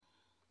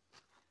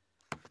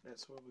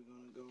That's where we're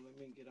going to go. Let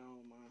me get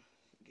all my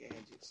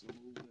gadgets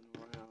moving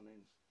around and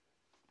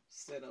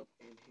set up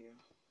in here.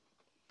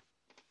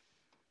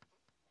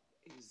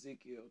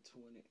 Ezekiel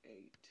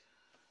 28.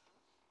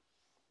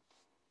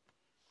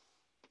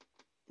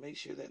 Make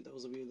sure that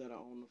those of you that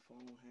are on the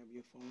phone have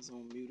your phones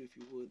on mute if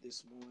you would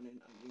this morning.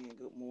 Again,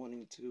 good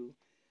morning to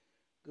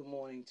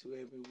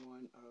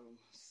everyone.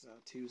 This is our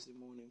Tuesday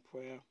morning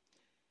prayer.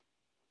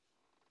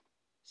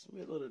 It's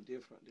a little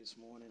different this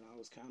morning. I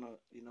was kind of,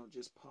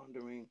 just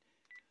pondering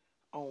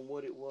on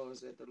what it was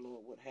that the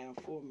Lord would have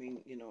for me.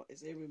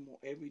 It's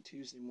every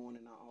Tuesday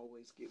morning I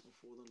always get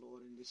before the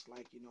Lord, and just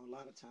like, a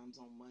lot of times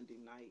on Monday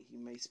night He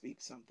may speak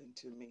something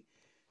to me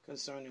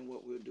concerning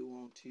what we'll do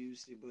on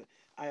Tuesday, but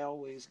I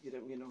always get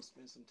up,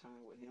 spend some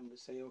time with Him to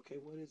say, okay,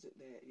 what is it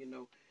that,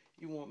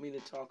 you want me to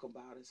talk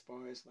about as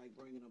far as like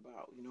bringing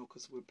about,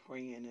 because we're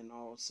praying and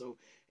all. So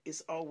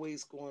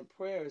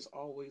prayer is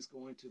always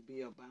going to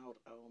be about,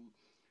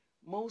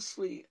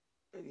 mostly,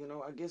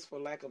 I guess for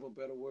lack of a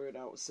better word,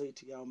 I would say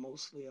to y'all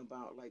mostly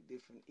about like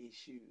different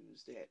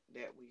issues that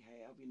we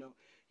have.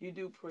 You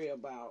do pray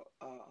about,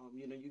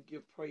 you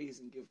give praise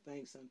and give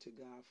thanks unto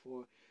God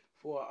for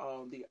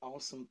the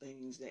awesome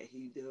things that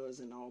He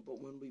does and all.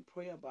 But when we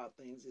pray about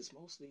things, it's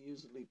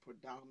usually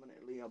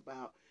predominantly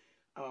about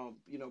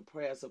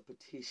prayers of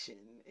petition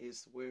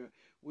is where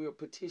we're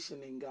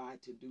petitioning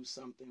God to do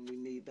something. We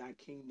need Thy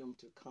kingdom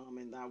to come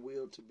and Thy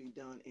will to be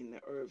done in the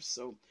earth.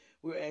 So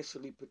we're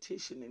actually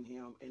petitioning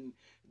Him. And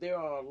there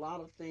are a lot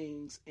of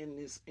things in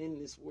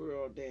this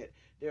world that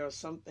there are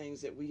some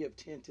things that we have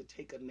tend to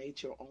take a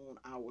nature on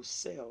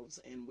ourselves,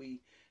 and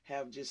we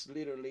have just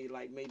literally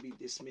like maybe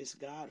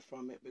dismissed God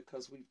from it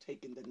because we've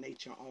taken the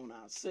nature on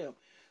ourselves.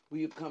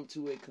 We have come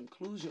to a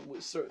conclusion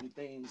with certain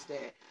things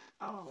that,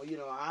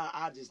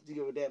 I just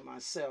deal with that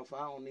myself. I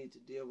don't need to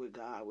deal with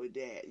God with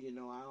that.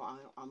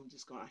 I'm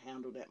just going to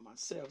handle that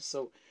myself.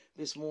 So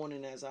this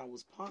morning, as I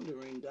was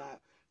pondering, God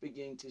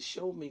began to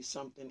show me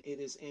something. It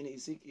is in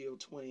Ezekiel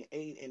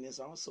 28, and there's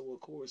also a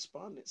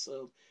correspondence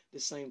of the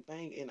same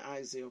thing in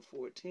Isaiah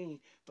 14.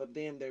 But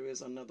then there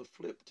is another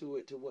flip to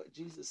it, to what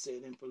Jesus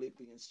said in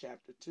Philippians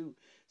chapter 2.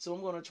 So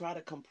I'm going to try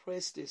to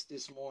compress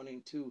this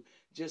morning to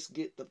just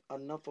get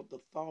enough of the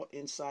thought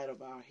inside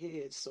of our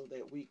heads so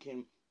that we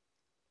can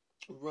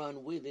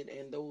run with it.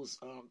 And those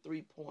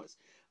 3 points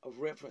of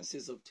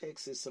references of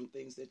text is some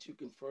things that you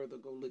can further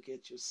go look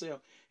at yourself.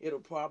 It'll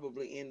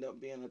probably end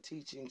up being a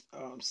teaching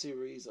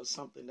series or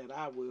something that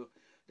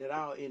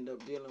I'll end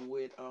up dealing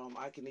with.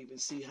 I can even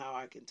see how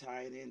I can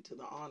tie it into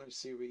the honor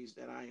series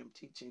that I am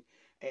teaching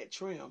at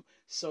Trim.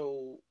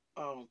 So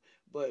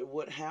but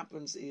what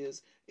happens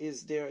is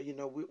there,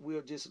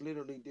 we'll just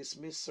literally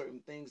dismiss certain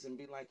things and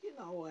be like, hey,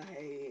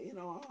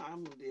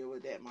 I'm going to deal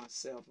with that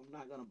myself. I'm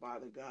not going to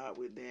bother God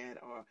with that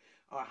or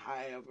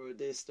however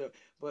this stuff.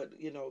 But,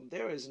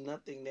 there is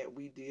nothing that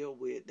we deal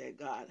with that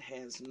God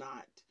has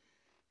not,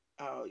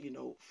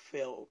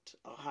 felt.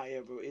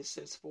 However, it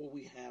says, for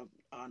we have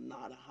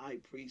not a high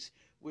priest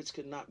which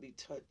could not be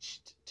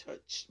touched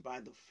by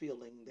the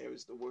feeling. There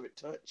is the word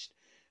touched,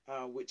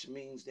 which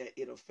means that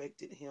it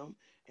affected Him.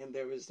 And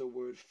there is the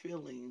word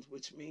feelings,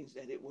 which means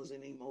that it was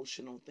an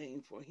emotional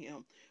thing for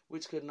Him,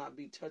 which could not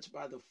be touched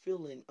by the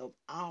feeling of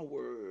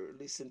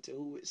listen to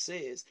who it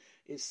says.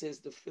 It says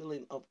the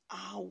feeling of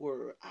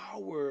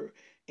our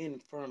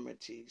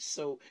infirmity.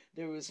 So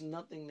there is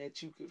nothing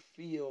that you could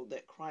feel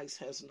that Christ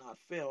has not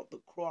felt. The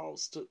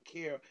cross took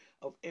care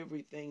of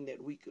everything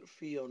that we could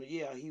feel.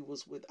 Yeah, He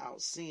was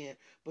without sin,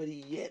 but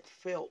He yet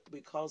felt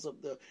because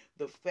of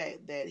the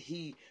fact that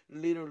He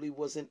literally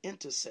was an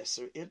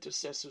intercessor.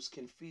 Intercessors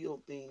can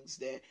feel things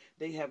that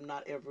they have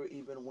not ever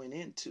even went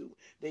into.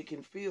 They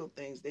can feel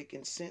things. They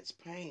can sense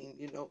pain.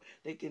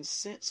 They can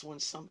sense when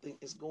something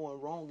is going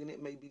wrong, and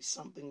it may be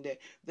something that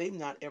they've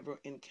not ever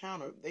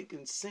encountered. They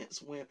can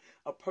sense when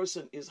a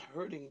person is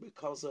hurting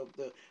because of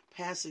the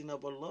passing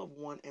of a loved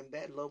one, and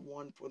that loved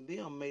one for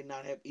them may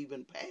not have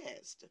even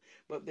passed,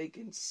 but they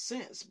can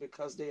sense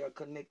because they are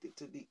connected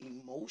to the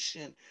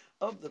emotion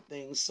of the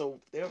thing. So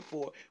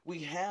therefore, we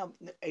have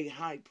a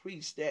high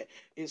priest that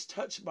is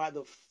touched by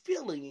the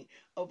feeling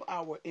of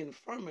our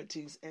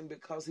infirmities, and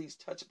because He's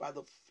touched by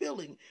the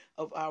feeling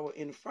of our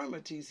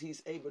infirmities,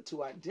 He's able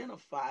to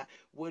identify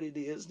what it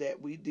is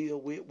that we deal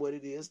with, what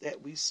it is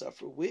that we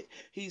suffer with.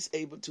 He's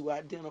able to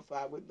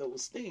identify with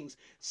those things.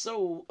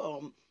 So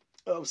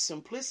of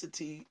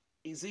simplicity,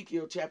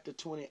 Ezekiel chapter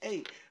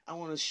 28, I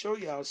want to show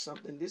y'all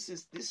something. This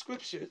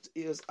scripture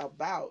is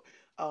about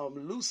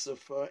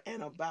Lucifer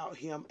and about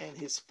him and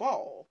his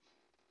fall,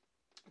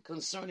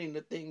 concerning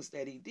the things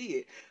that he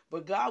did.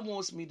 But God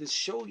wants me to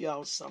show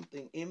y'all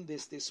something in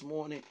this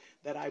morning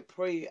that I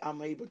pray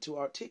I'm able to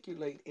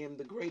articulate in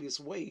the greatest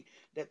way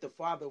that the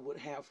Father would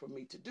have for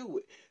me to do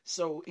it.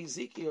 So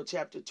Ezekiel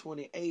chapter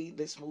 28,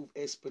 let's move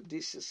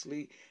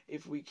expeditiously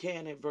if we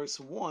can. In verse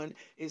 1,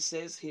 it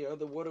says here,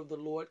 the word of the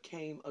Lord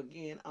came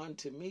again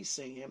unto me,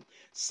 saying,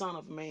 Son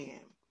of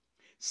man,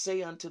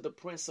 say unto the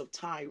prince of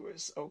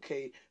Tyrus.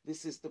 Okay,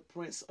 this is the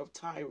prince of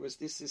Tyrus.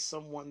 This is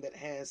someone that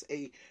has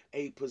a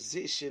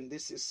position.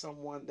 This is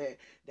someone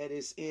that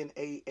is in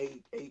a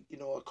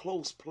a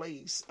close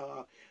place.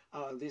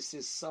 This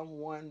is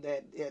someone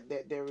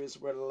that there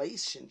is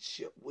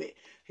relationship with.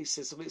 He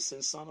says,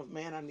 listen, son of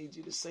man, I need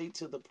you to say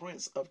to the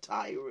prince of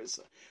Tyrus,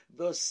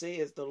 thus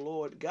says the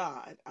Lord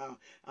God,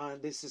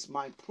 this is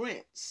my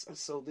prince.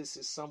 So this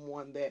is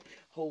someone that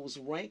holds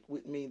rank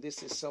with me.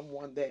 This is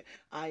someone that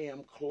I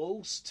am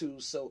close to.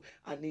 So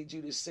I need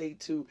you to say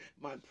to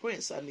my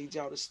prince, I need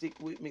y'all to stick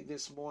with me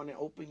this morning.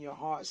 Open your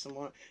heart.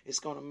 It's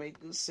going to make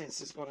good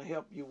sense. It's going to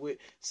help you with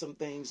some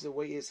things the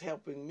way it's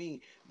helping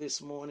me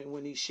this morning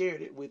when he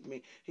shared it with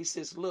me. He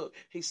says, look,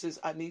 he says,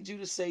 I need you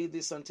to say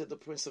this unto the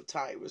prince of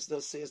Tyrus,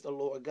 thus says the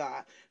Lord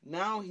God.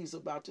 Now he's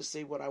about to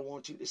say what I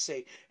want you to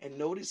say. And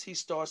notice he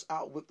starts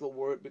out with the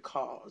word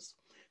because.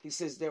 He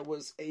says there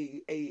was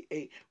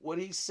what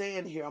he's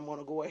saying here. I'm going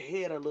to go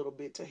ahead a little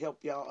bit to help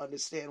y'all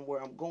understand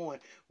where I'm going.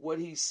 What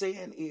he's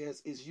saying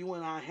is you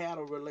and I had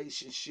a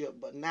relationship,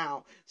 but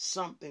now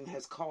something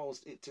has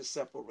caused it to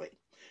separate.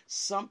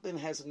 Something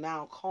has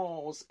now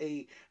caused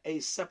a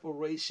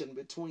separation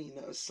between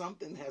us.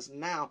 Something has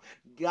now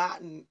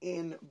gotten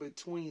in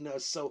between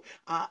us. So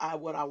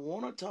what I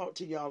want to talk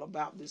to y'all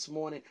about this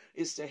morning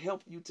is to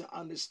help you to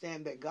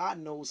understand that God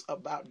knows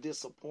about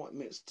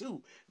disappointments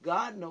too.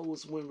 God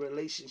knows when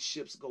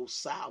relationships go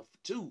south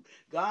too.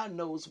 God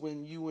knows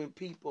when you and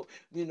people,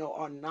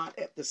 are not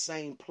at the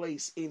same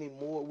place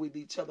anymore with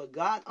each other.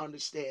 God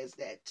understands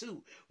that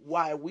too.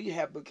 Why we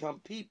have become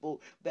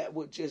people that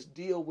would just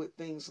deal with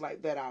things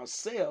like that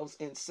ourselves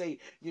and say,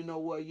 you know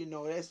what, I ain't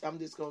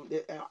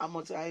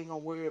gonna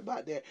worry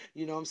about that.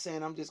 You know what I'm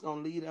saying? I'm just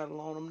gonna leave that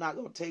alone. I'm not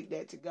gonna take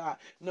that to God.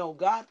 No,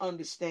 God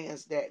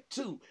understands that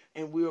too.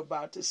 And we're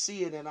about to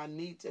see it. And I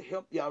need to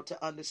help y'all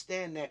to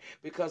understand that,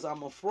 because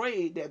I'm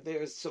afraid that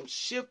there's some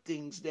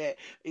shiftings that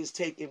is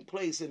taking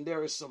place, and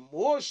there are some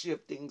more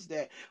shiftings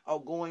that are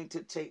going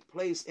to take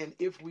place. And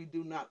if we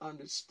do not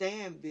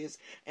understand this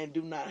and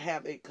do not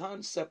have a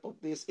concept of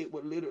this, it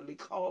would literally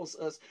cause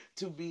us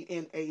to be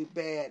in a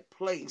bad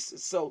place.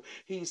 So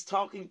he's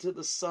talking to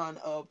the son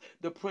of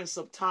the prince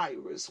of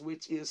Tyrus,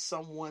 which is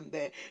someone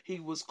that he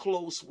was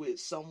close with,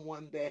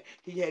 someone that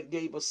he had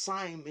gave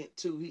assignment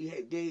to, he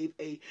had gave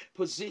a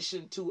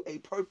position to, a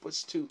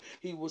purpose to.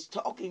 He was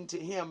talking to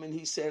him and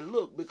he said,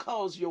 look,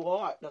 because your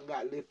heart done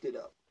got lifted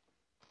up.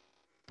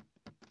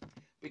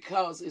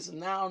 Because it's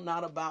now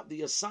not about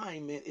the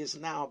assignment, it's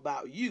now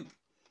about you.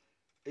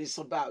 It's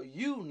about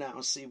you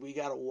now. See, we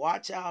got to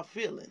watch our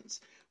feelings.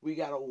 We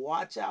got to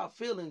watch our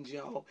feelings,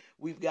 y'all.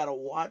 We've got to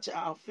watch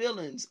our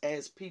feelings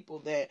as people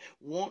that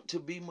want to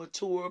be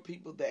mature,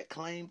 people that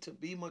claim to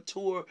be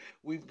mature.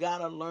 We've got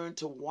to learn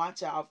to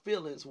watch our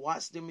feelings,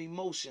 watch them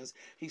emotions.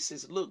 He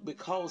says, look,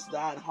 because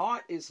thine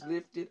heart is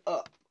lifted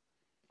up.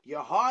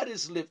 Your heart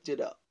is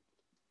lifted up.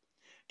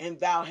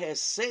 And thou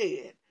hast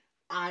said,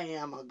 I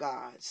am a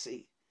God.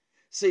 See,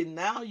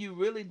 now you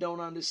really don't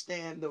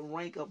understand the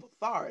rank of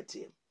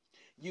authority.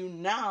 You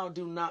now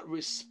do not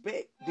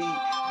respect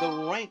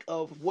the rank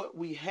of what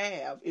we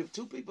have. If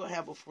two people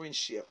have a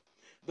friendship,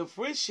 the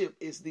friendship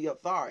is the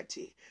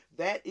authority.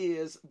 That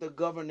is the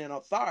governing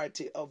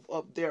authority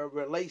of their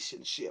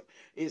relationship.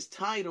 Is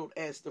titled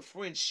as the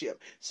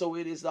friendship. So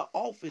it is the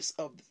office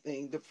of the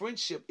thing. The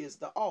friendship is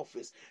the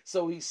office.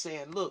 So he's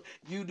saying, look,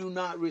 you do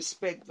not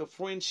respect the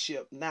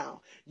friendship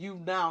now.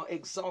 You've now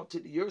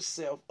exalted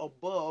yourself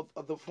above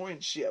the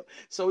friendship.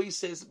 So he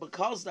says,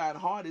 because thine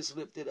heart is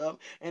lifted up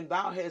and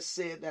thou hast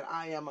said that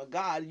I am a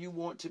God, you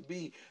want to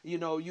be,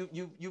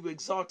 you've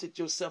exalted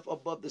yourself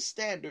above the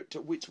standard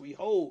to which we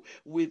hold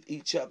with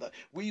each other.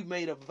 We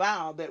made a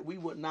vow that we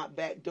would not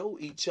backdoor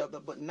each other,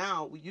 but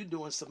now you're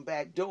doing some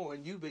backdoor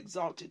and you've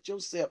exalted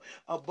yourself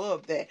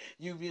above that.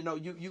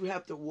 You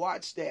have to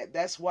watch that.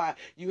 That's why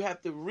you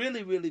have to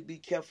really, really be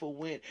careful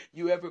when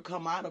you ever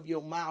come out of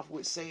your mouth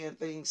with saying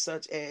things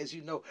such as,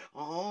 no,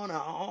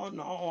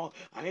 I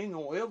ain't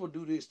gonna ever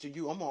do this to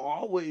you. I'm gonna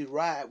always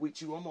ride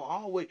with you.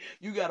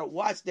 You gotta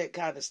watch that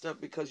kind of stuff,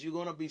 because you're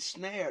gonna be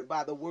snared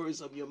by the words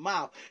of your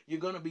mouth. You're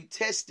gonna be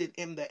tested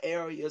in the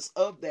areas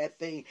of that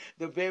thing.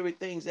 The very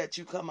things that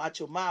you come out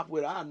your mouth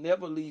with, I'll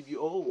never leave you.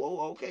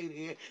 Okay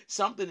then.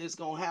 Something is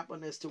going to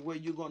happen as to where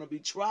you're going to be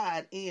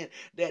tried in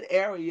that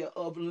area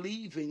of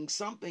leaving.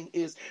 Something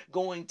is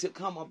going to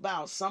come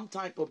about. Some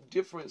type of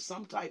difference,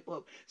 some type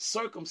of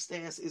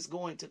circumstance is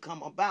going to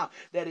come about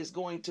that is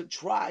going to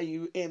try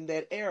you in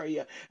that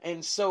area.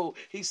 And so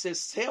he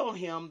says, tell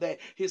him that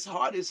his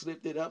heart is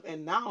lifted up,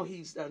 and now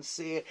he's done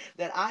said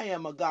that I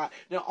am a God.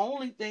 The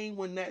only thing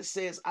when that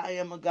says I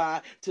am a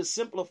God, to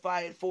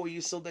simplify it for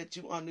you so that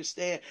you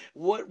understand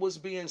what was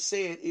being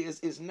said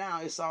is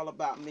now it's all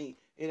about me.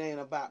 It ain't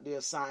about the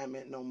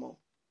assignment no more.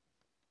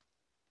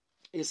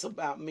 It's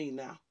about me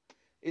now.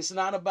 It's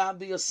not about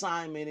the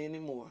assignment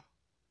anymore.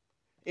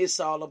 It's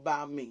all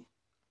about me.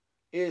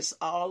 It's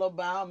all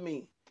about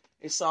me.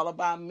 It's all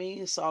about me.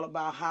 It's all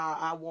about how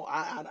I want.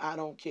 I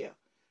don't care.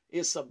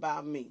 It's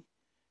about me.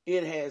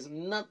 It has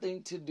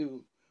nothing to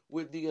do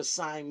with the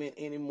assignment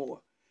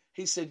anymore.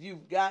 He said,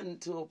 you've gotten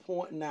to a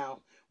point now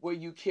where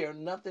you care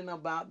nothing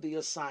about the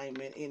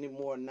assignment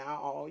anymore.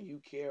 Now all you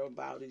care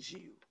about is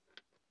you.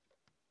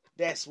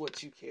 That's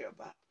what you care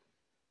about.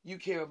 You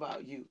care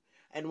about you.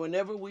 And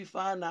whenever we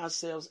find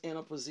ourselves in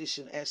a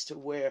position as to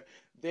where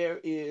there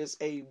is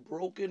a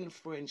broken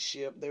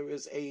friendship, there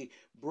is a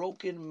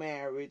broken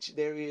marriage,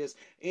 there is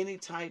any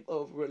type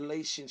of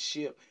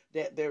relationship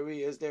that there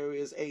is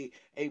a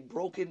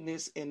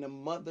brokenness in the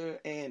mother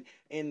and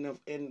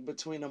in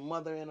between a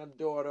mother and a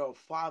daughter, a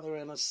father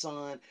and a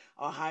son,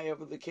 or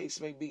however the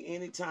case may be.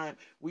 Anytime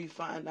we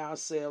find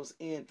ourselves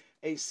in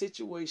a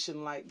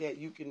situation like that,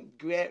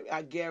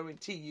 I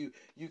guarantee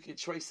you can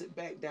trace it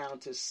back down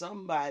to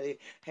somebody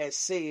has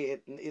said,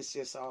 it's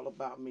just all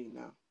about me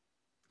now.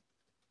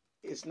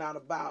 It's not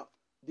about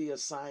the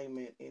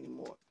assignment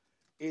anymore.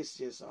 It's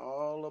just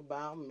all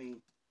about me.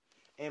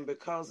 And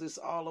because it's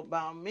all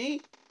about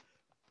me,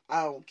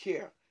 I don't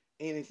care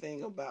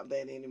anything about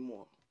that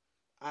anymore.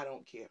 I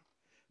don't care.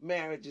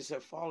 Marriages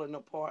have fallen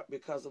apart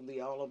because of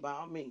the all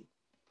about me.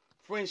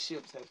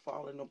 Friendships have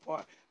fallen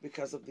apart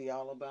because of the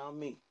all about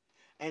me.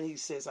 And he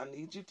says, I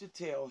need you to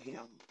tell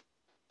him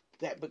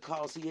that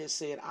because he has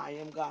said, I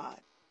am God.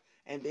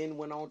 And then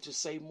went on to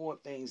say more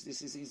things.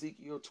 This is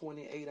Ezekiel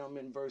 28. I'm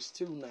in verse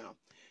 2 now.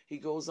 He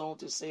goes on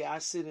to say, I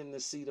sit in the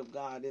seat of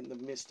God in the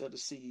midst of the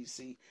sea. You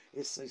see,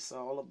 it's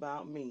all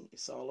about me.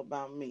 It's all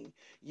about me.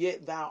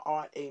 Yet thou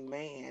art a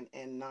man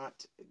and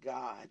not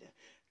God.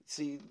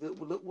 See,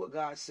 look what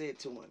God said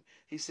to him.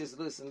 He says,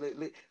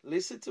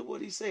 listen to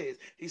what he says.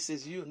 He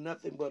says, you're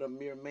nothing but a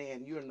mere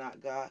man. You're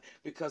not God,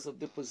 because of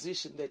the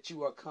position that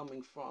you are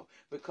coming from,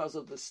 because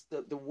of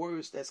the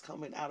words that's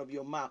coming out of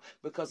your mouth,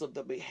 because of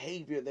the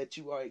behavior that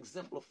you are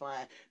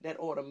exemplifying. That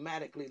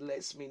automatically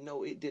lets me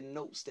know, it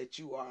denotes that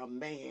you are a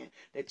man,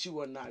 that you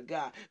are not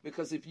God.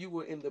 Because if you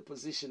were in the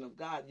position of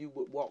God, you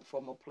would walk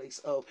from a place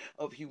of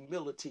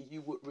humility.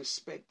 You would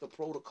respect the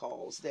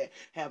protocols that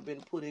have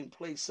been put in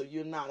place. So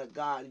you're not a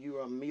God.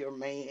 You're a mere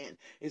man,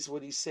 is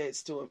what he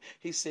says to him.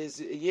 He says,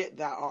 yet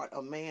thou art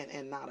a man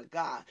and not a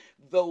God,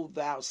 though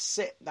thou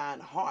set thine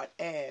heart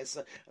as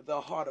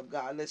the heart of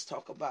God. Let's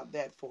talk about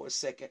that for a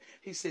second.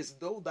 He says,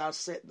 though thou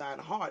set thine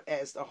heart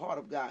as the heart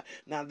of God.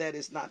 Now that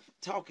is not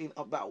talking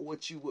about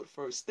what you would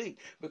first think,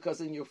 because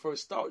in your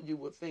first thought you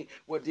would think,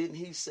 well, didn't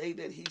he say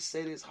that he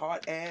set his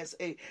heart as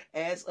a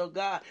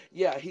God?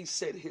 Yeah, he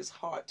set his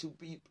heart to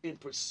be in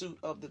pursuit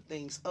of the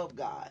things of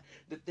God,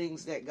 the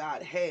things that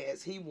God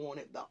has. He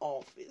wanted the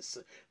office.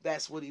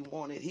 That's what he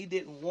wanted. He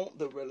didn't want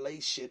the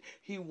relation.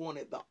 He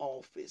wanted the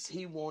office.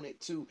 He wanted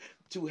to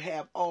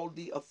have all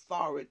the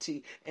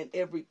authority and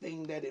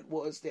everything that it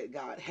was that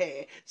God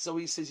had. So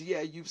he says,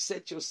 yeah, you've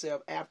set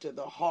yourself after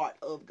the heart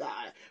of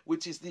God,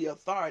 which is the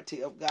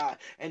authority of God.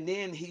 And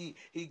then he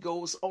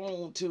goes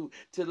on to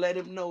let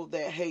him know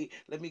that, hey,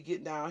 let me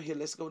get down here.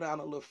 Let's go down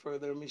a little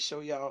further. Let me show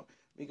y'all.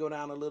 Let me go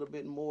down a little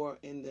bit more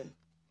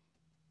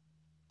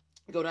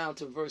go down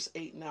to verse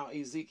 8 now,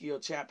 Ezekiel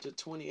chapter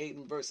 28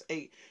 and verse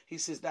 8. He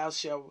says,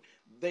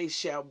 they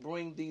shall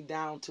bring thee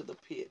down to the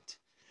pit,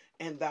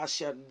 and thou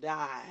shalt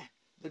die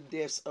the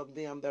deaths of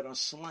them that are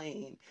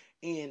slain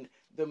in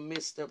the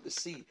midst of the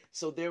sea.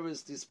 So there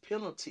is this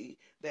penalty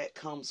that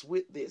comes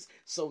with this.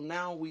 So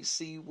now we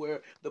see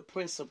where the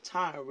prince of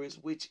Tyrus,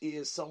 which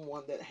is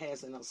someone that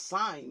has an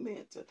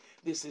assignment,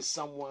 this is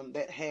someone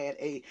that had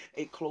a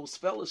close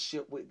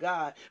fellowship with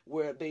God,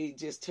 where they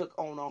just took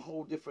on a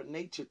whole different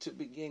nature to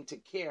begin to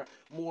care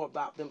more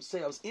about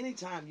themselves.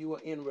 Anytime you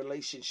are in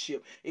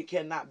relationship, it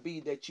cannot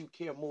be that you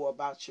care more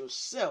about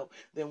yourself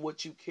than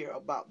what you care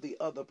about the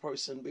other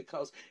person,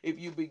 because if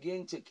you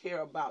begin to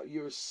care about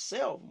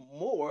yourself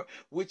more,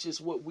 which is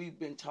what we've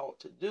been taught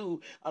to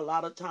do, a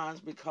lot of times,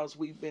 because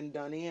we've been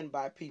done in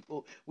by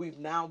people, we've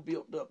now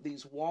built up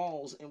these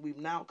walls, and we've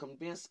now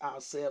convinced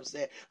ourselves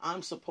that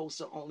I'm supposed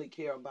to only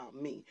care about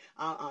me.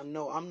 I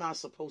know I'm not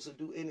supposed to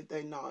do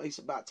anything. No, it's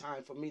about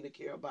time for me to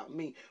care about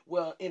me.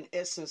 Well, in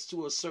essence,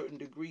 to a certain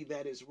degree,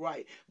 that is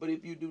right. But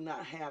if you do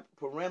not have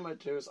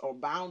parameters or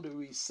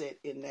boundaries set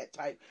in that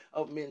type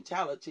of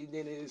mentality,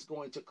 then it is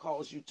going to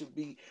cause you to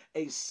be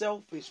a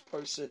selfish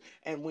person.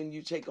 And when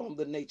you take on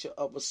the nature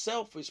of a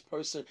selfish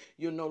person,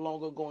 you're no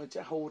longer going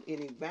to hold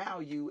any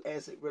value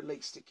as it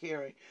relates to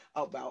caring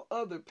about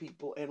other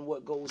people and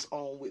what goes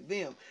on with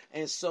them.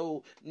 And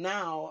so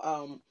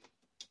now,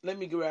 let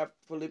me grab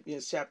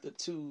Philippians chapter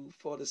 2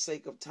 for the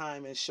sake of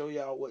time and show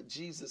y'all what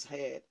Jesus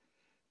had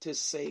to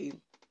say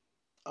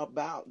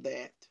about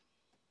that.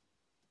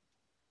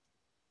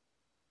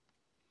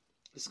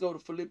 Let's go to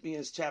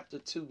Philippians chapter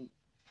 2.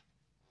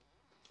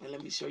 And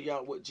let me show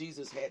y'all what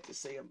Jesus had to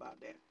say about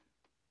that.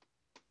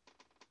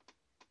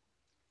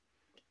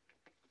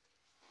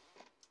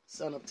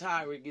 Son of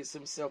Tyre gets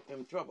himself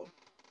in trouble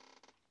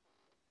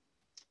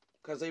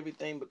because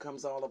everything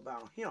becomes all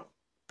about him.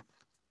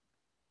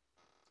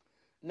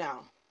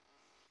 Now,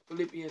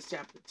 Philippians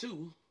chapter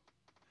 2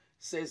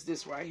 says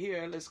this right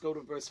here. Let's go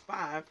to verse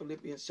 5.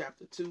 Philippians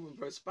chapter 2 and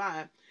verse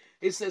 5.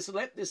 It says,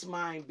 let this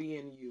mind be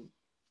in you,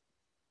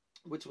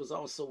 which was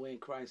also in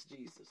Christ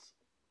Jesus.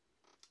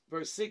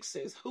 Verse 6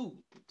 says, who,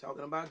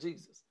 talking about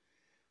Jesus,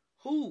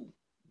 who,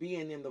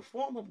 being in the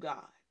form of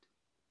God,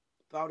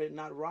 thought it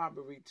not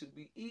robbery to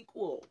be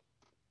equal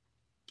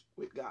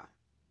with God.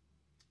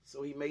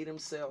 So he made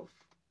himself,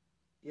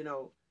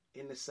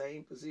 in the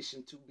same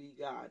position to be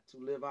God, to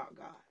live out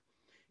God.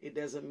 It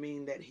doesn't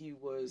mean that he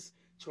was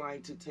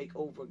trying to take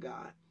over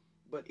God,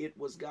 but it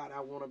was, God, I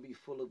want to be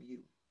full of you.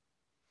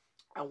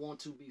 I want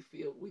to be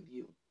filled with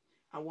you.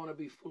 I want to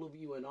be full of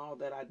you in all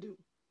that I do.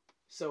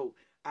 So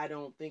I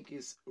don't think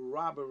it's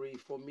robbery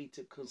for me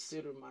to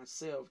consider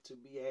myself to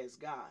be as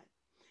God,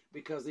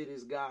 because it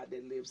is God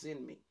that lives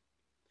in me.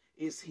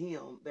 It's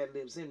him that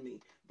lives in me.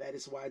 That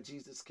is why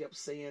Jesus kept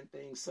saying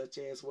things such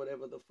as,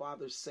 whatever the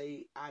Father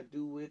say, I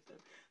do it.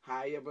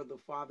 However the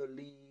Father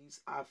leads,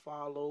 I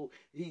follow.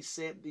 He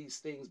said these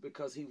things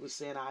because he was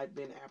saying, I've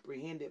been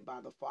apprehended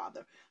by the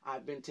Father.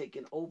 I've been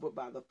taken over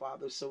by the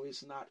Father. So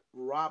it's not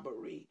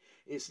robbery.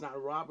 It's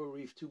not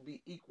robbery to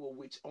be equal,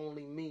 which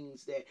only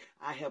means that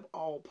I have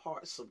all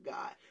parts of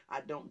God.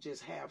 I don't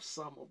just have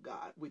some of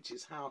God, which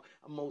is how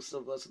most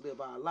of us live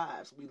our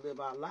lives. We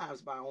live our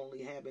lives by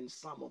only having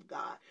some of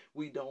God.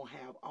 We don't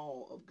have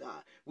all of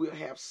God. We'll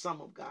have some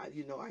of God.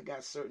 I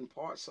got certain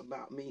parts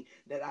about me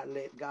that I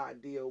let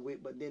God deal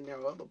with, but then there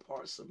are other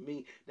parts of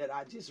me that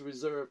I just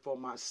reserve for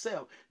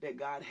myself that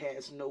God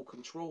has no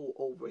control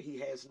over. He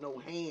has no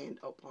hand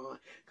upon,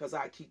 because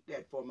I keep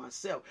that for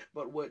myself.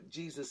 But what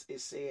Jesus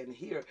is saying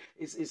here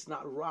is, it's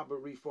not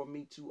robbery for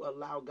me to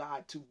allow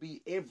God to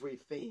be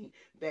everything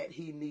that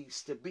he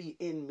needs to be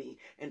in me,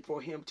 and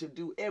for him to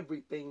do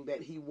everything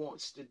that he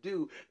wants to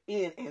do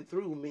in and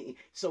through me.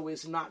 So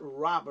it's not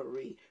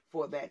robbery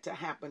for that to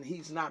happen.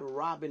 He's not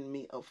robbing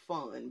me of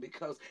fun,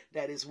 because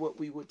that is what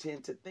we would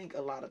tend to think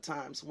a lot of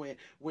times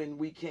when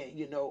we can't,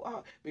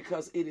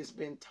 because it has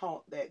been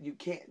taught that you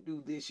can't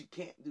do this, you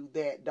can't do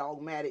that.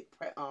 Dogmatic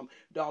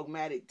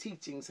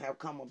teachings have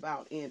come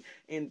about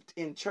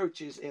in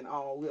churches and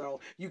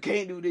all. You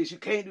can't do this, you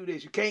can't do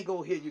this, you can't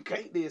go here, you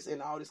can't this,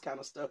 and all this kind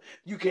of stuff.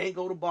 You can't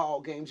go to ball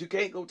games, you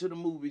can't go to the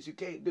movies, you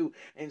can't do.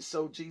 And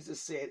so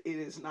Jesus said it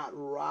is not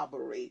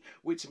robbery,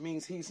 which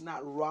means he's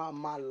not robbed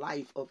my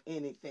life of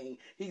anything.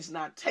 He's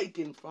not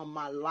taken from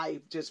my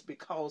life just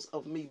because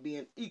of me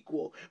being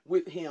equal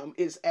with him.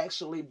 It's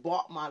actually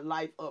brought my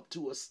life up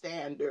to a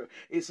standard.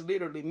 It's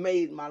literally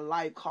made my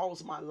life,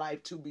 caused my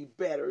life to be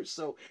better.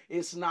 So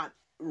it's not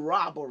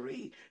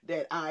robbery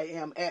that I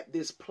am at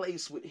this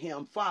place with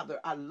him. Father,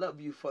 I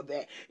love you for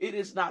that. It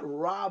is not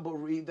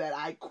robbery that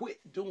I quit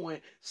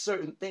doing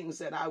certain things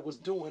that I was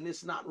doing.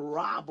 It's not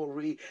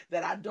robbery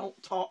that I don't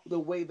talk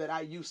the way that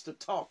I used to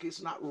talk.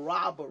 It's not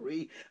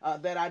robbery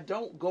that I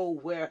don't go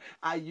where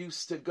I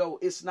used to go.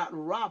 It's not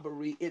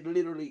robbery. It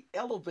literally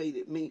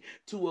elevated me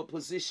to a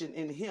position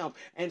in him.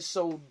 And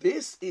so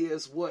this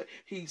is what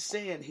he's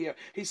saying here.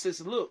 He says,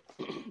 look,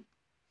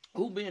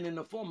 who being in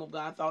the form of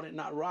God thought it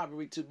not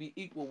robbery to be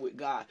equal with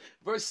God.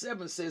 Verse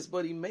 7 says,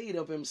 but he made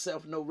of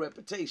himself no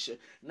reputation.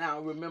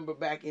 Now remember,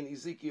 back in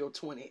Ezekiel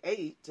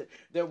 28,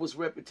 there was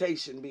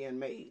reputation being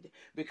made,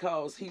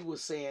 because he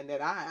was saying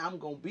that I'm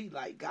going to be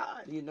like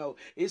God.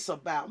 It's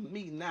about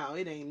me now.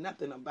 It ain't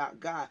nothing about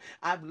God.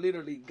 I've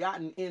literally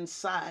gotten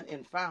inside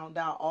and found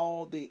out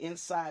all the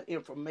inside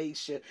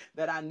information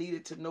that I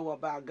needed to know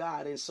about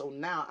God. And so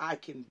now I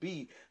can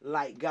be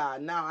like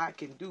God. Now I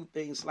can do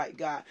things like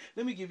God.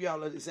 Let me give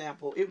y'all an example.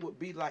 It would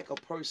be like a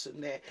person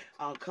that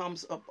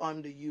comes up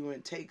under you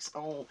and takes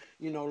on,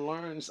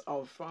 learns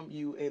from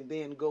you, and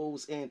then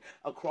goes in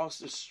across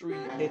the street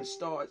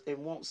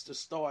and wants to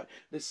start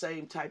the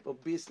same type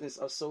of business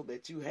or so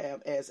that you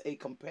have as a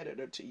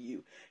competitor to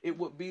you. It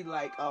would be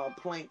like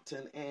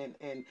Plankton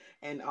and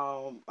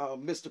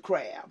Mr.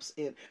 Krabs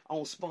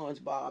on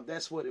SpongeBob.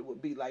 That's what it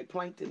would be like.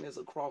 Plankton is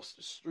across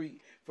the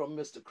street from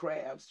Mr.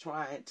 Krabs,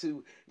 trying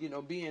to,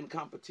 be in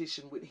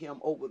competition with him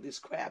over this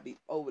Krabby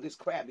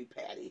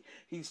Patty.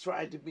 He's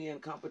trying to be in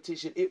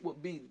competition. It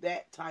would be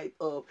that type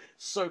of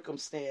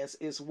circumstance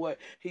is what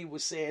he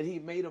was saying. He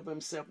made of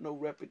himself no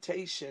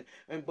reputation,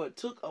 but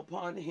took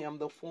upon him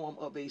the form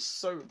of a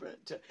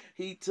servant.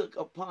 He took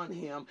upon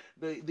him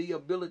the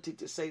ability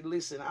to say,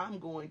 listen, I'm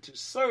going to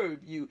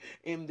serve you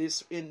in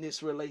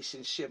this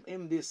relationship,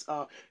 in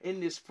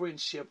this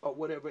friendship or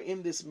whatever,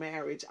 in this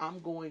marriage.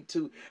 I'm going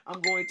to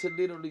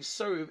literally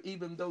serve.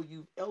 Even though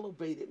you've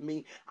elevated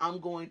me, I'm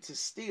going to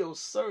still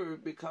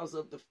serve, because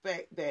of the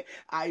fact that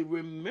I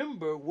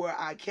remember where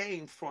I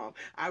came from.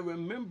 I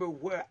remember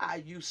where I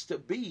used to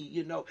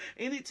be.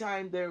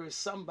 Anytime there is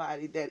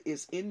somebody that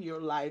is in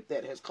your life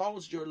that has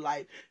caused your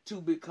life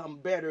to become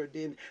better,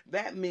 then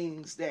that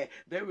means that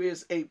there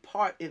is a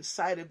part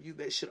inside of you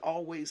that should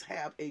always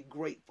have a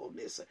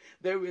gratefulness.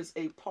 There is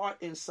a part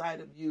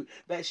inside of you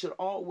that should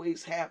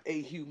always have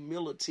a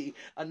humility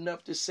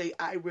enough to say,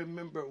 I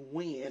remember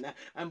when.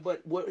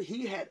 But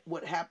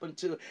what happened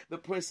to the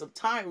Prince of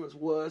Tyrus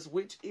was,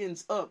 which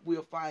ends up,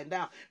 we'll find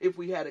out if we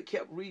we had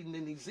kept reading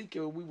in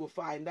Ezekiel, we will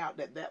find out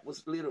that that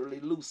was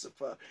literally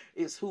Lucifer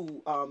is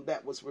who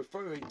that was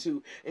referring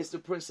to. It's the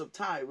prince of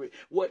Tyre.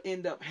 What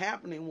ended up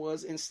happening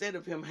was, instead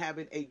of him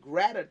having a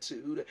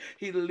gratitude,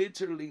 he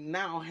literally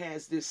now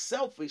has this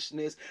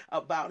selfishness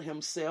about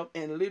himself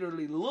and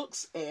literally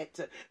looks at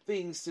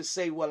things to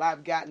say, well,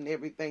 I've gotten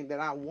everything that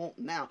I want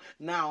now.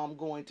 Now I'm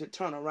going to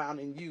turn around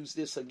and use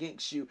this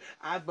against you.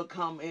 I've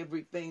become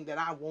everything that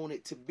I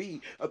wanted to be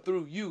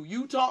through you.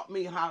 You taught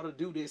me how to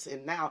do this,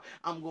 and now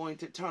I'm going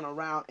to turn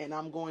around and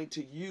I'm going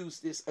to use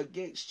this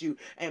against you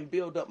and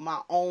build up my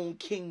own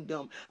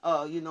kingdom,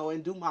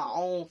 and do my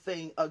own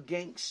thing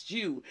against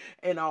you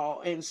and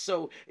all. And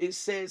so it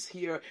says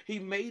here, he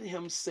made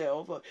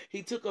himself,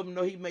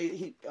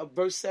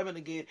 verse 7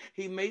 again,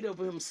 he made of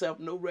himself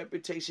no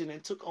reputation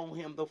and took on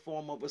him the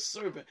form of a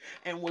servant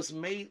and was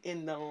made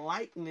in the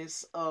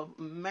likeness of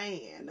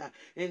man.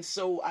 And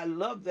so I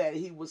love that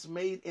he was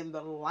made in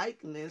the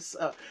likeness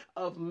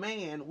of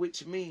man,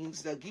 which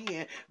means,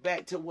 again,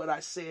 back to what I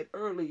said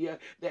earlier,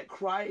 that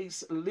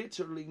Christ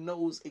literally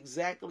knows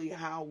exactly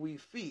how we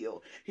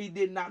feel. He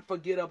did not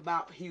forget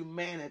about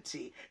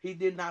humanity. He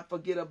did not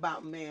forget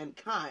about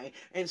mankind.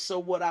 And so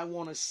what I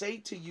want to say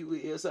to you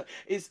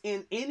is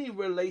in any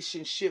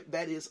relationship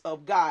that is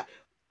of God,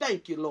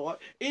 thank you, Lord.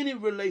 Any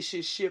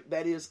relationship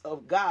that is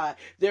of God,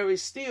 there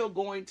is still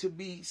going to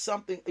be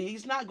something.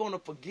 He's not going to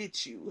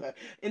forget you.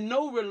 And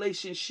no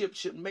relationship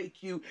should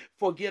make you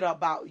forget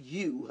about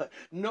you.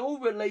 No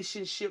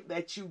relationship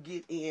that you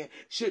get in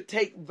should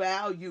take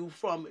value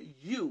from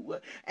you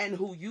and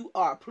who you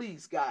are.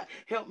 Please, God,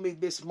 help me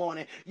this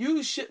morning.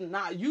 You should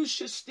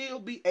still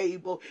be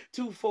able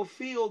to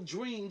fulfill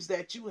dreams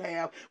that you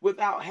have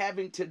without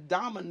having to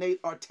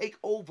dominate or take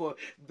over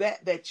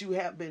that you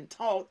have been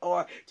taught,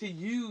 or to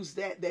use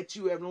that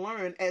you have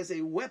learned as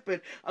a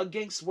weapon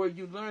against where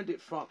you learned it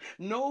from.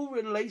 No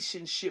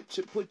relationship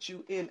should put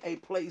you in a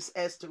place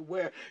as to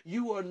where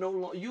you are no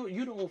longer,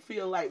 you don't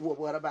feel like, well,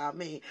 what about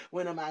me?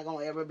 When am I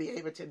going to ever be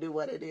able to do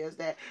what it is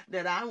that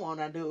I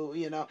want to do,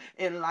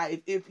 in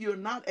life? If you're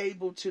not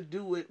able to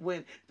do it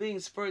when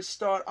things first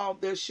start off,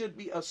 there should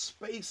be a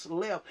space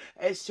left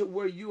as to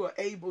where you are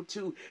able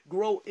to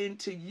grow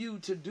into you,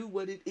 to do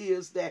what it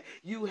is that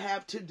you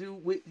have to do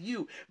with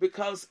you.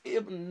 Because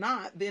if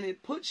not, then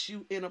it puts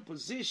you in a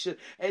position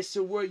as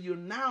to where you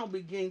now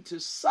begin to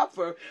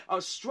suffer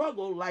or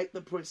struggle like the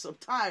prince of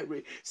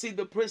Tyre. See,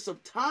 the prince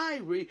of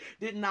Tyre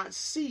did not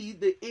see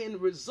the end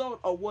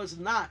result, or was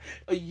not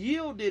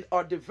yielded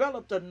or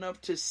developed enough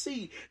to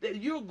see that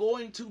you're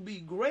going to be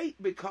great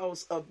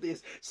because of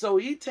this. So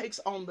he takes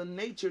on the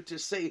nature to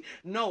say,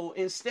 no,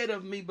 instead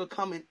of me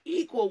becoming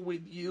equal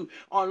with you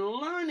or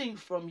learning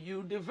from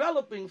you,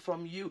 developing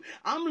from you,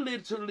 I'm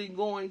literally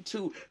going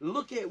to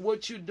look at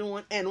what you're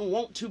doing and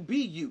want to be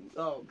you.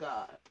 Oh, God.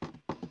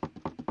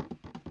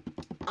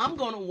 I'm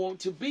going to want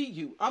to be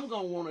you. I'm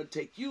going to want to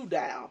take you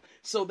down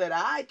so that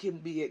I can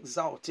be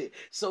exalted,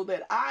 so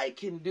that I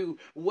can do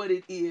what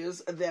it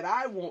is that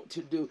I want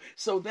to do.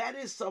 So that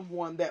is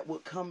someone that will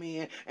come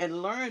in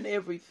and learn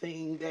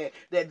everything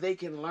that they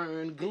can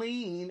learn,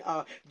 glean,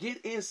 get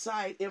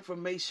inside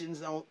information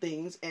on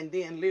things, and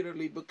then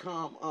literally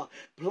become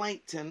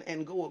plankton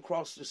and go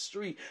across the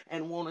street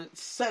and want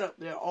to set up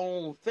their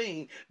own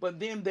thing. But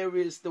then there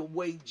is the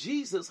way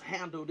Jesus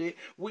handled it,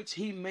 which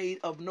he made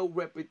of no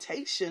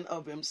reputation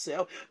of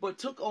himself, but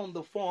took on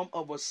the form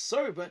of a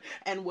servant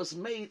and was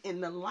made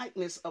in the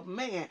likeness of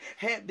man,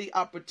 had the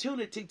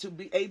opportunity to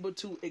be able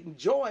to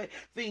enjoy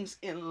things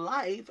in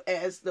life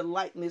as the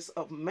likeness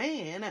of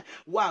man,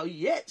 while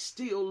yet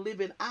still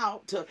living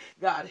out,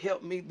 God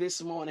help me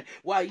this morning,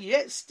 while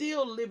yet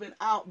still living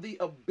out the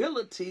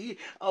ability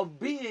of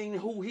being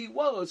who he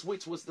was,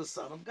 which was the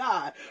Son of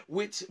God,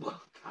 which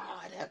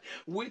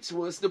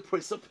was the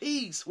Prince of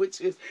Peace, which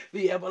is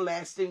the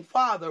everlasting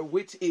Father,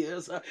 which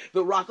is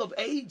the Rock of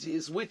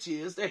Ages, which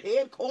is the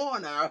head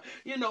corner.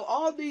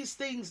 All these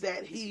things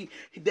that he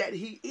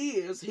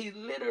is, he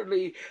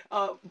literally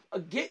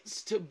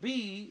gets to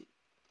be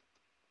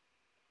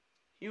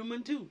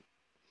human too.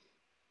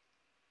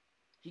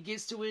 He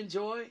gets to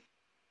enjoy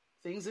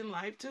things in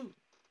life too.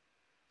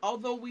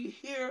 Although we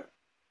hear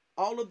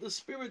all of the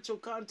spiritual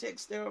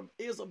context there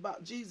is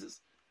about Jesus,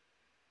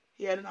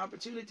 he had an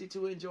opportunity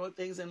to enjoy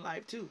things in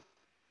life too.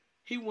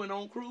 He went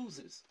on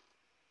cruises.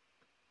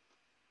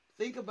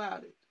 Think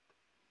about it.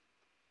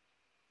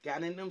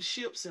 Got in them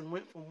ships and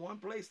went from one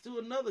place to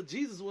another.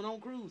 Jesus went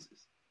on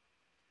cruises.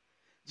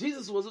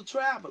 Jesus was a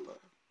traveler.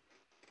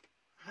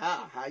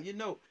 How you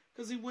know?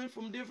 Because he went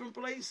from different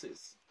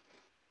places,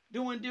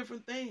 doing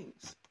different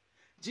things.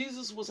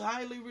 Jesus was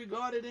highly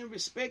regarded and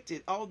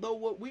respected, although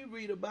what we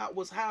read about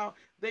was how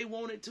they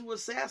wanted to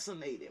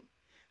assassinate him,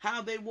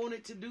 how they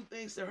wanted to do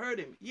things to hurt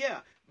him. Yeah,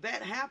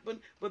 that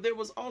happened, but there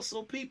was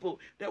also people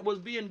that was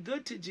being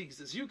good to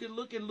Jesus. You can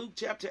look in Luke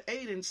chapter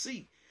 8 and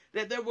see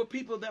that there were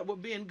people that were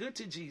being good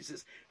to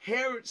Jesus.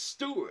 Herod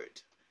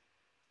Stewart,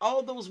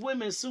 all those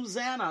women,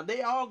 Susanna,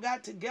 they all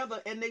got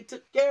together and they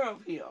took care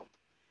of him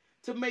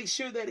to make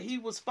sure that he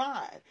was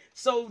fine.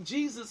 So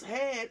Jesus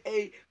had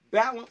a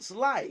balanced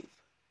life.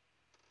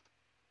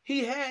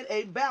 He had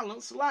a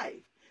balanced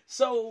life.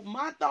 So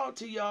my thought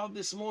to y'all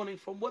this morning,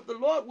 from what the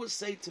Lord would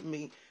say to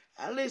me,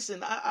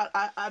 listen,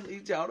 I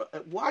need y'all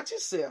to watch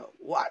yourself.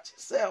 Watch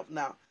yourself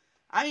now.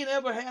 I ain't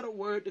ever had a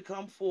word to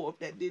come forth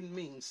that didn't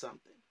mean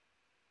something.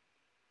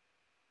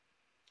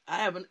 I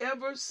haven't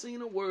ever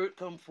seen a word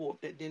come forth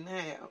that didn't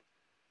have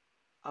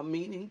a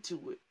meaning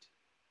to it.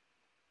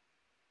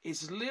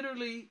 It's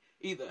literally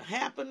either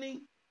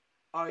happening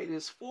or it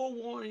is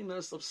forewarning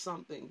us of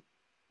something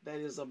that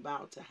is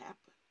about to happen.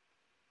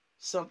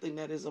 Something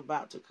that is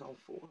about to come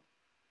forth.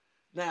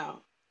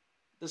 Now,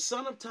 the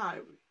son of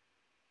Tyre,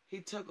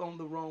 he took on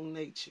the wrong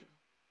nature.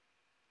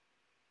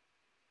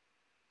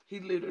 He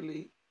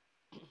literally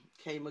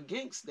came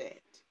against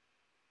that.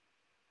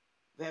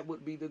 That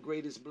would be the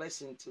greatest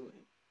blessing to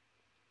him.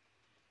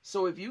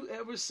 So if you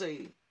ever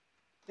say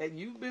that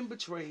you've been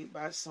betrayed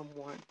by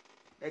someone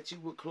that you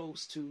were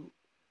close to,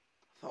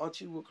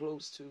 thought you were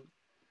close to,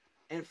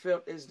 and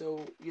felt as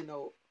though,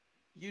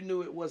 you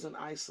knew it wasn't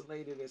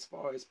isolated as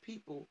far as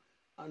people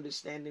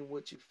understanding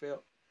what you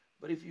felt.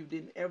 But if you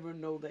didn't ever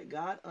know that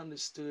God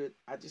understood,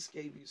 I just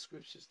gave you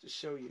scriptures to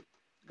show you.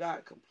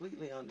 God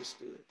completely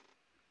understood.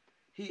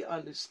 He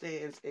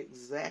understands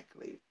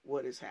exactly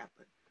what has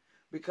happened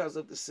because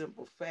of the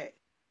simple fact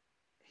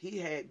he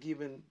had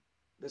given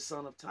the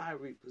son of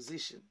Tyre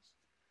positions.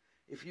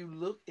 If you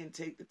look and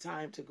take the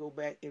time to go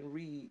back and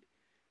read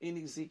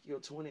in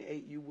Ezekiel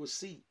 28, you will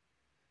see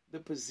the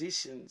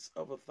positions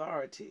of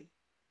authority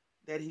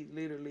that he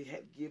literally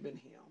had given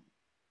him.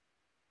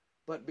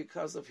 But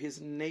because of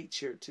his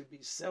nature to be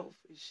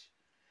selfish,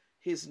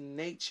 his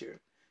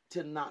nature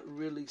to not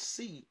really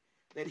see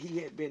that he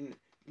had been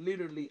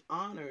literally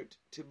honored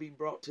to be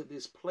brought to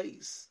this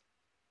place,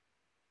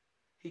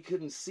 he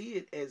couldn't see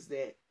it as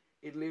that.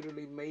 It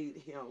literally made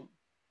him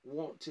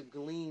want to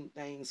glean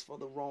things for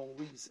the wrong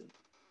reason.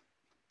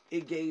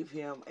 It gave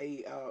him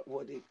a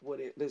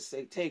let's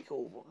say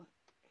takeover.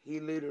 He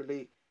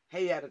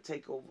had a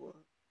takeover,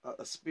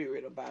 a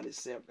spirit about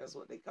himself. That's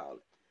what they call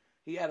it.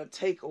 He had a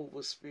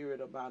takeover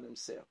spirit about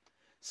himself.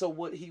 So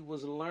what he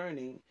was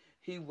learning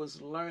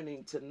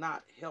to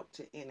not help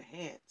to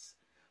enhance,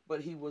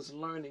 but he was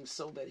learning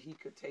so that he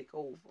could take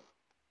over.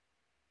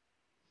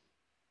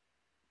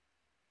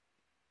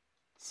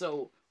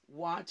 So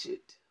watch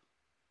it.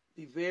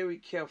 Be very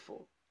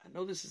careful. I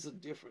know this is a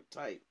different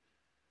type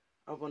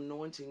of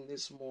anointing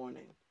this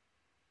morning,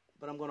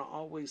 but I'm going to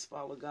always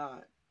follow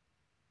God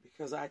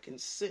because I can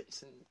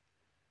sense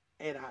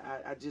and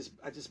I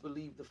just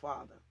believe the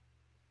Father.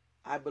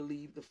 I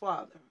believe the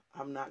Father.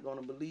 I'm not going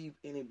to believe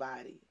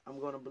anybody.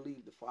 I'm going to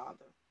believe the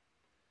Father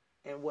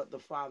and what the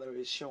Father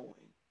is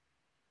showing.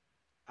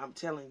 I'm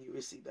telling you,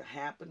 it's either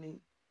happening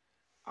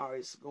or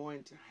it's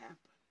going to happen.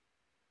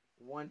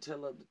 One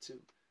tell of the two.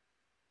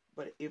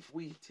 But if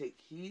we take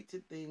heed to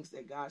things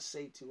that God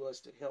say to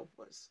us to help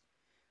us,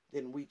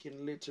 then we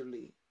can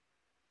literally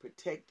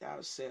protect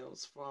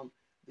ourselves from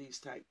these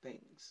type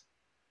things.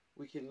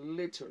 We can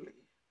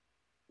literally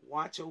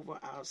watch over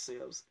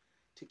ourselves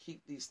to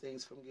keep these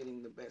things from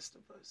getting the best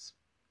of us.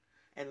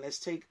 And let's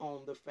take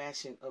on the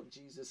fashion of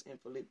Jesus in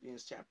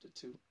Philippians chapter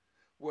 2,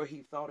 where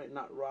he thought it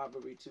not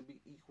robbery to be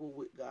equal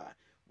with God,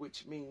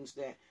 which means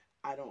that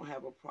I don't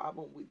have a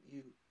problem with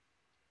you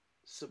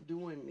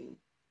subduing me,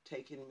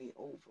 taking me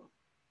over.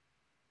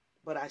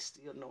 But I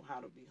still know how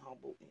to be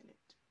humble in it.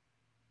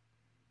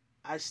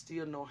 I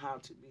still know how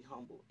to be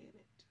humble in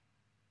it.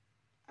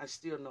 I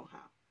still know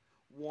how.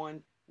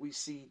 One, we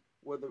see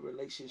where the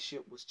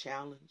relationship was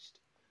challenged.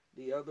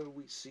 The other,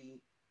 we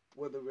see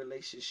where the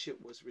relationship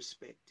was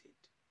respected.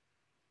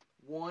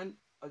 One,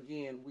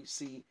 again, we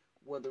see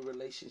where the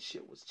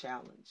relationship was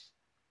challenged.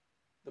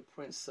 The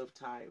Prince of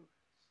Tyre.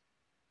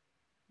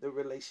 The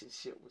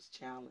relationship was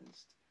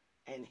challenged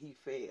and he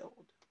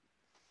failed.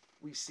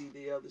 We see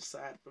the other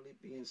side,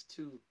 Philippians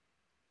 2,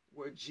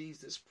 where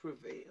Jesus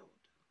prevailed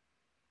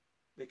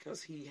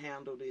because he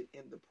handled it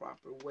in the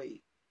proper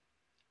way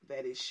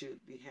that it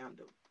should be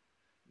handled.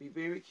 Be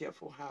very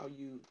careful how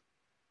you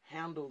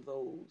handle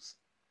those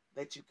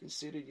that you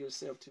consider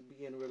yourself to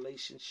be in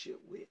relationship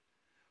with,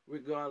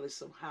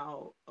 regardless of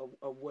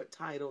of what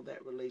title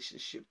that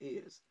relationship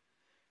is.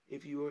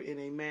 If you are in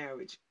a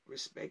marriage,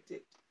 respect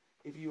it.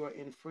 If you are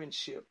in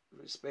friendship,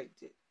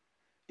 respect it.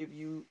 If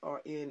you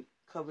are in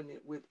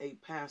covenant with a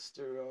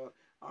pastor or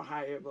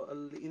however,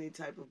 any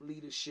type of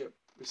leadership,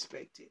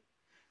 respect it.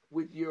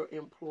 With your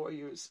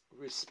employers,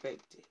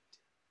 respect it.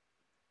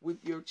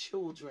 With your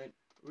children,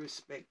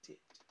 respect it.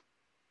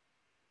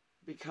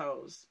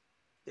 Because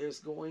there's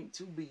going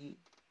to be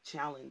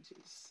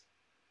challenges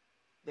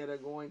that are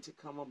going to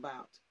come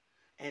about.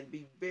 And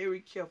be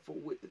very careful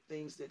with the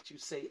things that you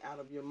say out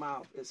of your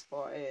mouth as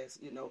far as,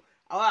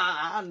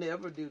 I'll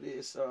never do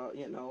this,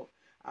 I know,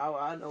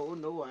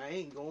 no, I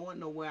ain't going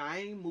nowhere, I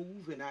ain't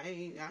moving, I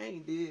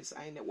ain't this,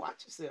 I ain't that.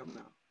 Watch yourself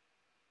now.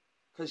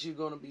 Because you're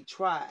going to be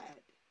tried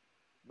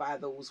by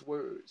those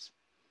words.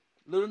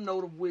 Little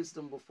note of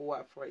wisdom before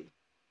I pray.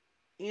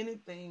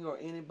 Anything or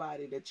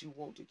anybody that you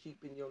want to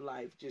keep in your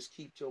life, just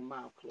keep your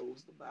mouth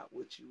closed about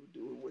what you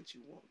do and what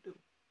you won't do.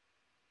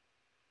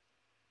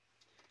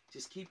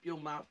 Just keep your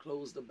mouth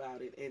closed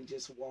about it and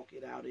just walk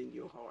it out in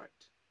your heart.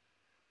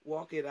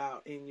 Walk it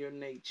out in your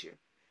nature.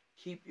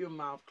 Keep your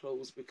mouth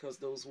closed because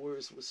those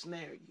words will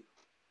snare you.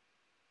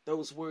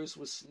 Those words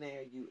will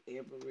snare you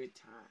every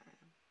time.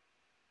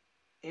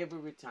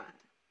 Every time.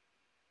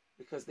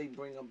 Because they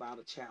bring about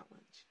a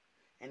challenge.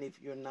 And if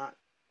you're not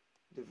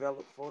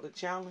developed for the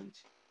challenge,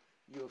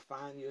 you'll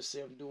find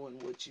yourself doing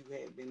what you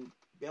had been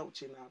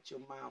belching out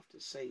your mouth to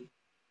say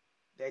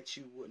that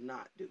you would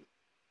not do.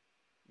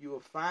 You will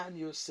find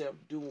yourself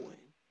doing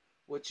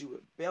what you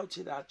would belch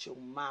it out your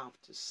mouth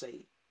to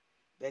say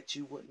that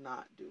you would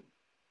not do.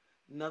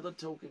 Another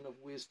token of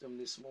wisdom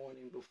this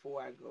morning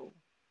before I go.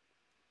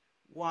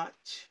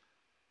 Watch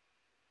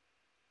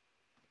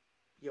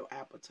your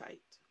appetite.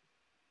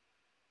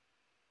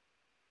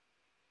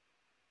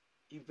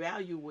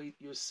 Evaluate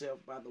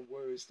yourself by the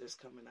words that's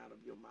coming out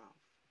of your mouth.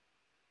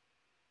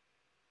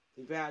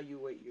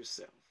 Evaluate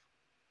yourself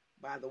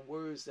by the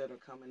words that are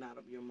coming out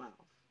of your mouth.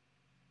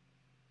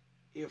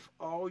 If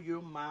all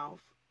your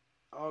mouth,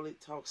 all it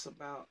talks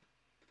about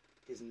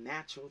is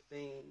natural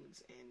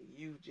things and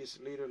you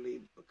just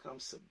literally become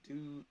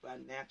subdued by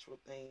natural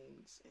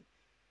things and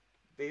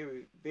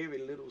very, very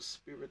little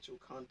spiritual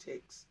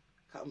context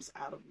comes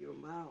out of your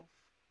mouth,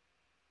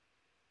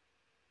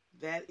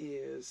 that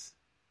is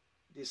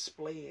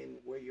displaying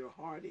where your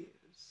heart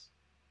is.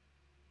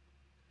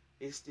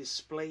 It's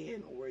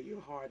displaying where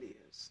your heart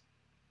is.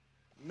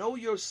 Know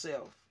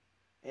yourself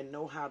and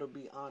know how to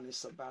be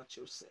honest about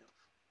yourself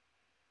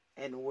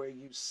and where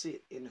you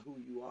sit and who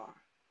you are.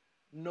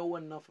 Know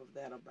enough of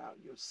that about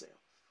yourself.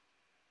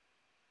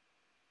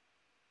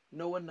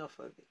 Know enough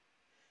of it.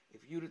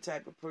 If you're the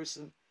type of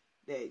person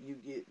that you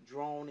get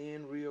drawn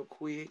in real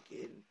quick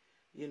and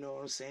you know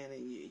what I'm saying,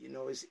 and you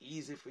know it's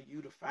easy for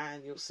you to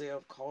find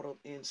yourself caught up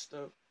in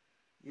stuff,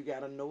 you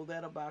got to know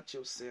that about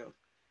yourself,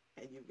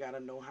 and you got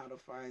to know how to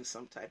find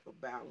some type of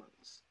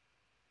balance,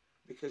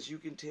 because you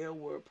can tell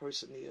where a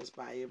person is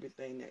by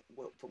everything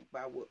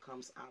by what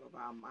comes out of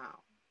our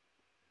mouth.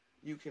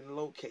 You can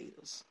locate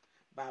us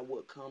by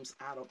what comes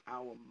out of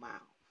our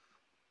mouth.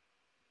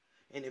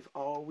 And if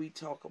all we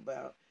talk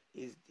about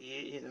is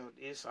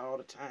this all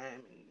the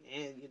time,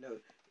 and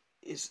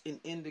it's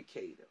an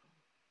indicator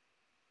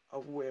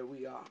of where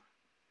we are,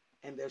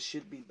 and there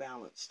should be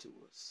balance to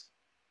us.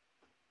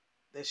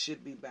 There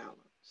should be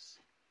balance.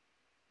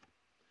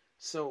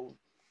 So,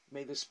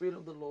 may the Spirit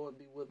of the Lord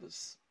be with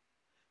us.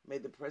 May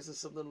the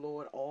presence of the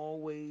Lord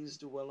always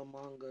dwell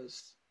among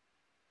us.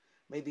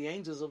 May the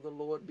angels of the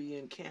Lord be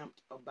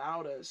encamped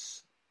about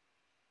us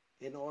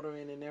in order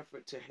and in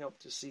effort to help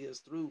to see us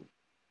through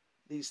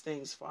these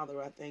things.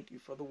 Father, I thank you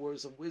for the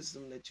words of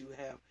wisdom that you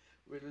have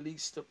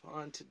released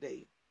upon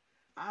today.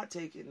 I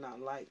take it not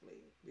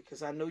lightly,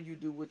 because I know you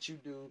do what you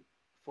do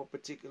for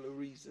particular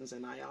reasons,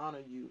 and I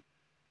honor you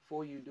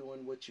for you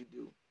doing what you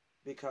do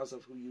because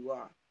of who you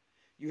are.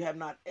 You have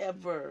not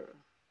ever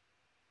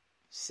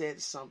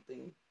said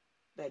something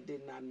that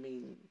did not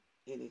mean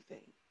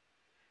anything.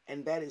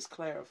 And that is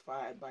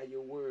clarified by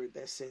your word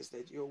that says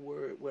that your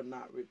word will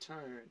not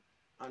return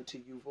unto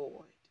you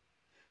void,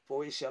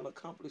 for it shall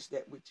accomplish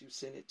that which you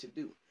sent it to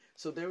do.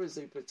 So there is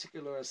a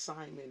particular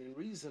assignment and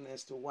reason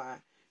as to why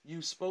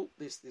you spoke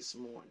this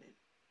morning.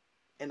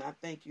 And I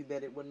thank you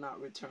that it will not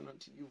return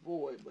unto you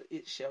void, but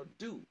it shall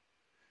do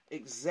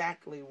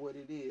exactly what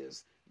it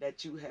is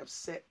that you have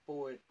set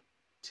for it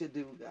to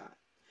do, God.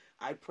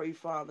 I pray,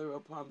 Father,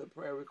 upon the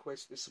prayer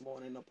request this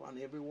morning, upon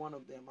every one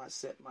of them, I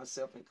set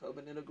myself in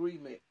covenant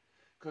agreement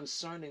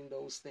concerning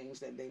those things,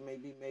 that they may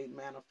be made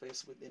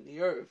manifest within the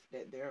earth,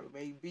 that there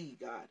may be,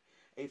 God,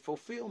 a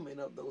fulfillment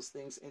of those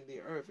things in the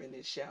earth, and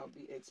it shall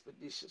be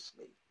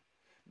expeditiously,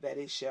 that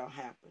it shall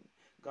happen.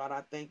 God,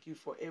 I thank you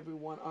for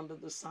everyone under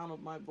the sound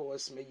of my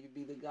voice. May you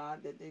be the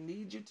God that they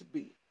need you to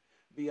be.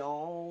 Be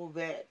all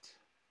that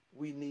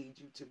we need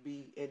you to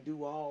be, and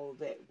do all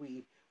that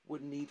we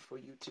would need for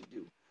you to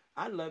do.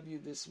 I love you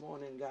this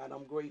morning, God.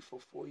 I'm grateful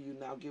for you.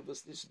 Now give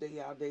us this day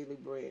our daily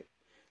bread.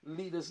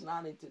 Lead us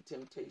not into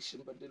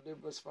temptation, but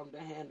deliver us from the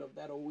hand of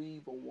that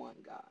evil one,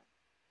 God.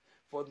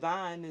 For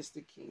thine is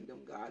the kingdom,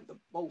 God,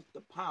 both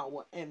the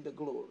power and the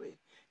glory.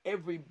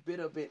 Every bit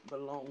of it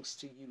belongs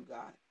to you,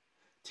 God.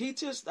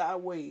 Teach us thy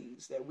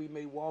ways, that we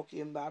may walk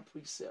in thy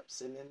precepts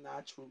and in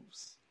thy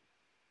truths,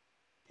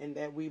 and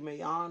that we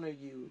may honor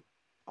you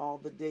all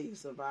the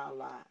days of our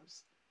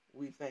lives.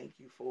 We thank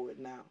you for it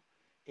now.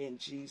 In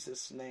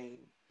Jesus' name.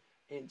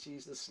 In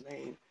Jesus'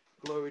 name.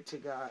 Glory to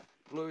God.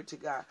 Glory to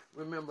God.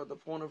 Remember, the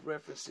point of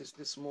references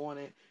this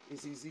morning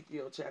is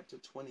Ezekiel chapter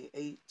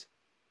 28,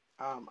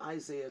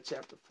 Isaiah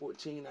chapter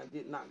 14. I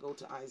did not go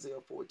to Isaiah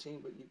 14,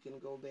 but you can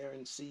go there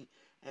and see.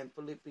 And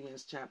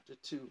Philippians chapter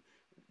 2.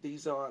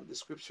 These are the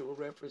scriptural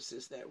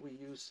references that we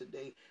use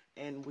today.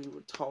 And we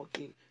were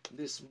talking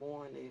this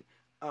morning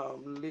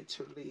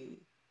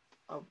literally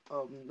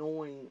of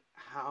knowing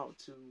how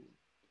to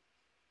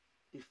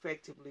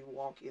effectively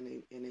walk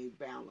in a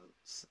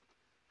balance,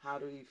 how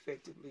to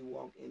effectively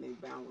walk in a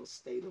balanced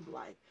state of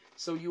life.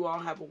 So you all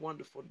have a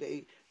wonderful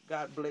day.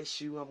 God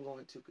bless you. I'm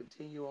going to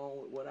continue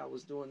on with what I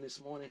was doing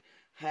this morning.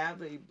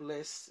 Have a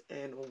blessed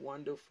and a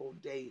wonderful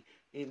day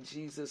in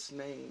Jesus'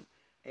 name.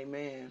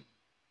 Amen.